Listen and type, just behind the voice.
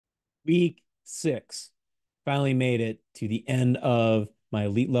Week 6. Finally made it to the end of my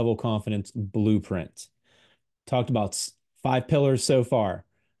elite level confidence blueprint. Talked about 5 pillars so far.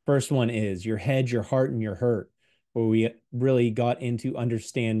 First one is your head, your heart, and your hurt, where we really got into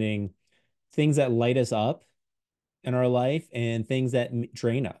understanding things that light us up in our life and things that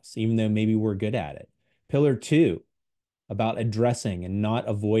drain us, even though maybe we're good at it. Pillar 2, about addressing and not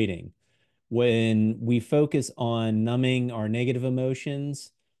avoiding. When we focus on numbing our negative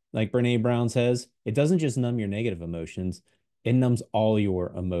emotions, like Brene Brown says, it doesn't just numb your negative emotions, it numbs all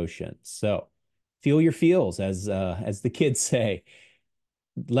your emotions. So feel your feels, as the kids say.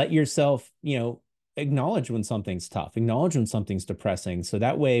 Let yourself, acknowledge when something's tough, acknowledge when something's depressing. So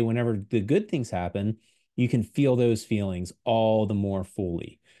that way, whenever the good things happen, you can feel those feelings all the more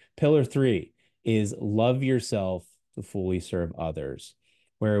fully. Pillar 3 is love yourself to fully serve others,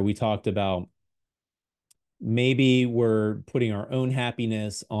 where we talked about maybe we're putting our own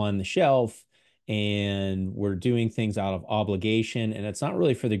happiness on the shelf and we're doing things out of obligation and it's not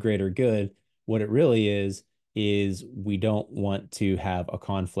really for the greater good. What it really is we don't want to have a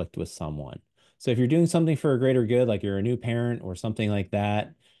conflict with someone. So if you're doing something for a greater good, like you're a new parent or something like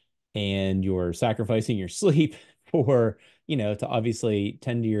that, and you're sacrificing your sleep for, to obviously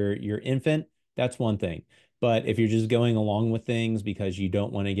tend to your infant, that's one thing. But if you're just going along with things because you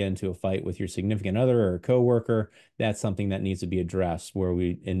don't want to get into a fight with your significant other or a coworker, that's something that needs to be addressed where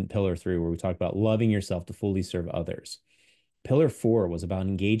we in pillar 3 where we talk about loving yourself to fully serve others. Pillar 4 was about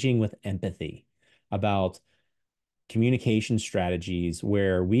engaging with empathy, about communication strategies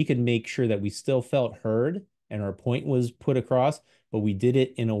where we could make sure that we still felt heard and our point was put across, but we did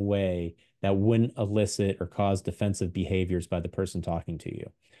it in a way that wouldn't elicit or cause defensive behaviors by the person talking to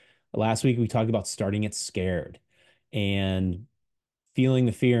you. Last week, we talked about starting it scared and feeling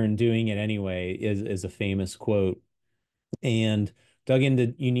the fear and doing it anyway is a famous quote. And dug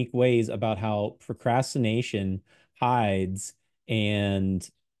into unique ways about how procrastination hides and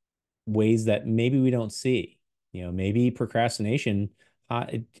ways that maybe we don't see. Maybe procrastination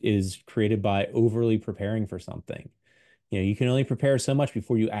is created by overly preparing for something. You can only prepare so much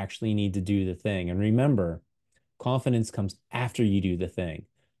before you actually need to do the thing. And remember, confidence comes after you do the thing,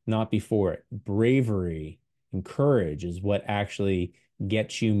 not before it. Bravery and courage is what actually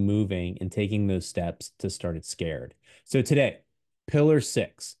gets you moving and taking those steps to start it scared. So today, pillar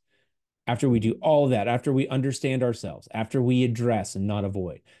 6, after we do all of that, after we understand ourselves, after we address and not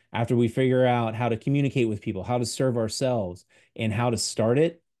avoid, after we figure out how to communicate with people, how to serve ourselves, and how to start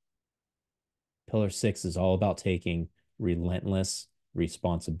it, pillar 6 is all about taking relentless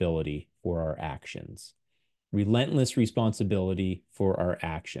responsibility for our actions. Relentless responsibility for our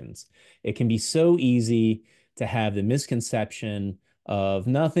actions. It can be so easy to have the misconception of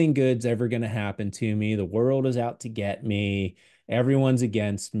nothing good's ever going to happen to me. The world is out to get me. Everyone's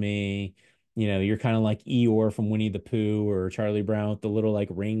against me. You're kind of like Eeyore from Winnie the Pooh or Charlie Brown with the little like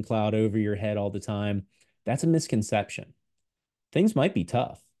rain cloud over your head all the time. That's a misconception. Things might be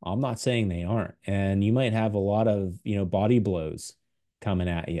tough. I'm not saying they aren't. And you might have a lot of, body blows coming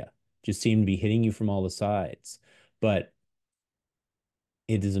at you, just seem to be hitting you from all the sides. But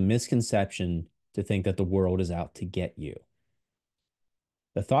it is a misconception to think that the world is out to get you.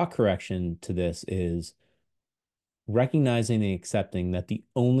 The thought correction to this is recognizing and accepting that the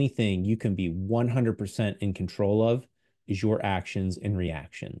only thing you can be 100% in control of is your actions and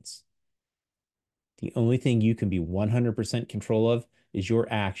reactions. The only thing you can be 100% control of is your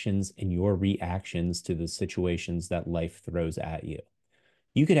actions and your reactions to the situations that life throws at you.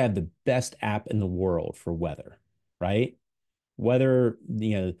 You could have the best app in the world for weather, right? Weather,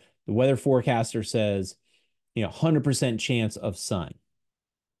 the weather forecaster says, 100% chance of sun.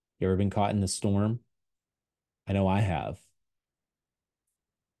 You ever been caught in the storm? I know I have.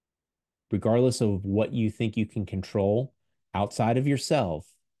 Regardless of what you think you can control outside of yourself,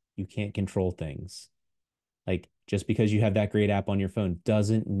 you can't control things. Like just because you have that great app on your phone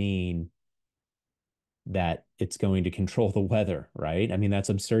doesn't mean that it's going to control the weather, right? I mean, that's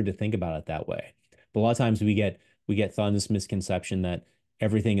absurd to think about it that way. But a lot of times we get thought in this misconception that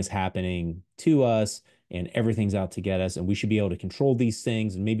everything is happening to us and everything's out to get us, and we should be able to control these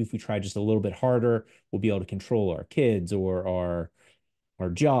things. And maybe if we try just a little bit harder, we'll be able to control our kids or our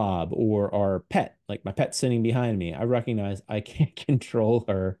job or our pet. Like my pet sitting behind me, I recognize I can't control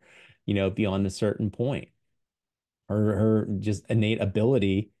her, beyond a certain point. Her just innate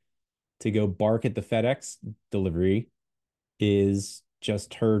ability to go bark at the FedEx delivery is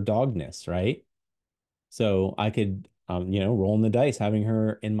just her dogness, right? So I could, rolling the dice having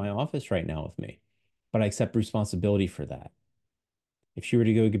her in my office right now with me, but I accept responsibility for that. If she were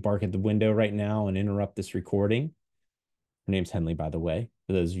to go bark at the window right now and interrupt this recording, Her name's Henley, by the way,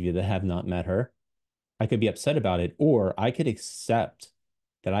 for those of you that have not met her. I could be upset about it, or I could accept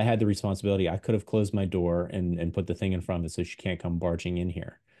that I had the responsibility. I could have closed my door and put the thing in front of it so she can't come barging in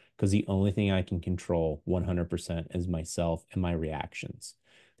here. Because the only thing I can control 100% is myself and my reactions.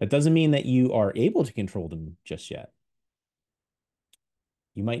 That doesn't mean that you are able to control them just yet.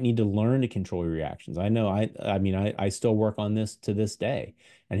 You might need to learn to control your reactions. I know I mean I still work on this to this day.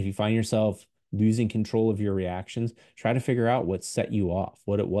 And if you find yourself losing control of your reactions, try to figure out what set you off,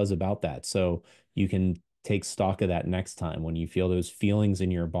 what it was about that. So you can take stock of that next time when you feel those feelings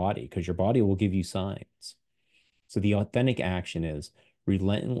in your body, because your body will give you signs. So the authentic action is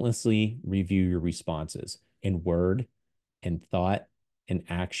relentlessly review your responses in word and thought and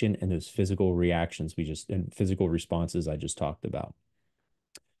action and those physical reactions and physical responses I just talked about,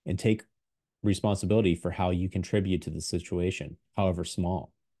 and take responsibility for how you contribute to the situation, however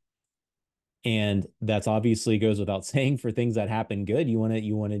small. And that's obviously goes without saying for things that happen good. You want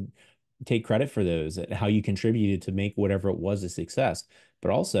to take credit for those, how you contributed to make whatever it was a success.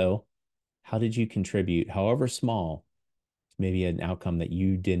 But also, how did you contribute, however small, to maybe an outcome that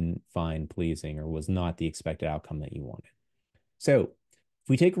you didn't find pleasing or was not the expected outcome that you wanted. So if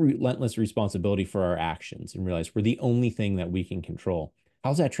we take relentless responsibility for our actions and realize we're the only thing that we can control,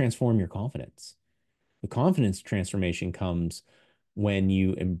 how does that transform your confidence? The confidence transformation comes when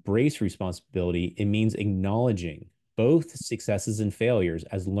you embrace responsibility. It means acknowledging both successes and failures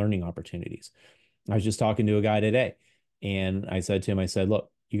as learning opportunities. I was just talking to a guy today, and I said to him, I said,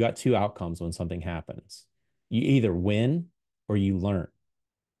 look, you got two outcomes when something happens. You either win or you learn.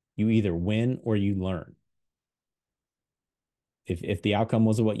 You either win or you learn. If the outcome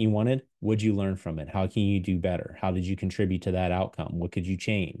wasn't what you wanted, would you learn from it? How can you do better? How did you contribute to that outcome? What could you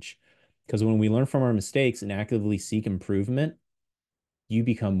change? Because when we learn from our mistakes and actively seek improvement, you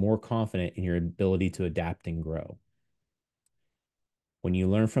become more confident in your ability to adapt and grow. When you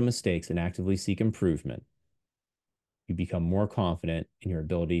learn from mistakes and actively seek improvement, you become more confident in your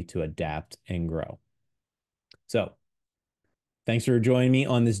ability to adapt and grow. So, thanks for joining me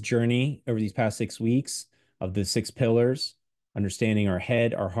on this journey over these past 6 weeks of the 6 pillars, understanding our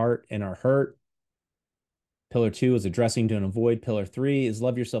head, our heart, and our hurt. Pillar 2 is addressing to avoid. Pillar 3 is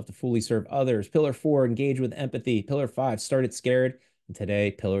love yourself to fully serve others. Pillar 4, engage with empathy. Pillar 5, start it scared. And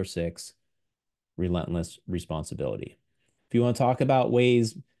today, Pillar 6, relentless responsibility. If you want to talk about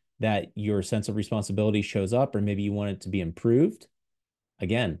ways that your sense of responsibility shows up, or maybe you want it to be improved,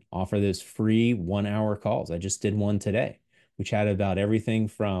 again, offer those free 1 hour calls. I just did one today. We chatted about everything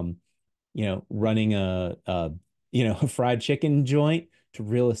from, running a fried chicken joint to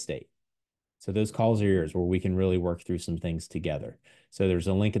real estate. So those calls are yours, where we can really work through some things together. So there's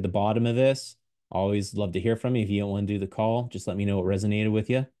a link at the bottom of this. Always love to hear from you. If you don't want to do the call, just let me know what resonated with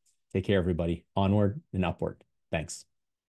you. Take care, everybody. Onward and upward. Thanks.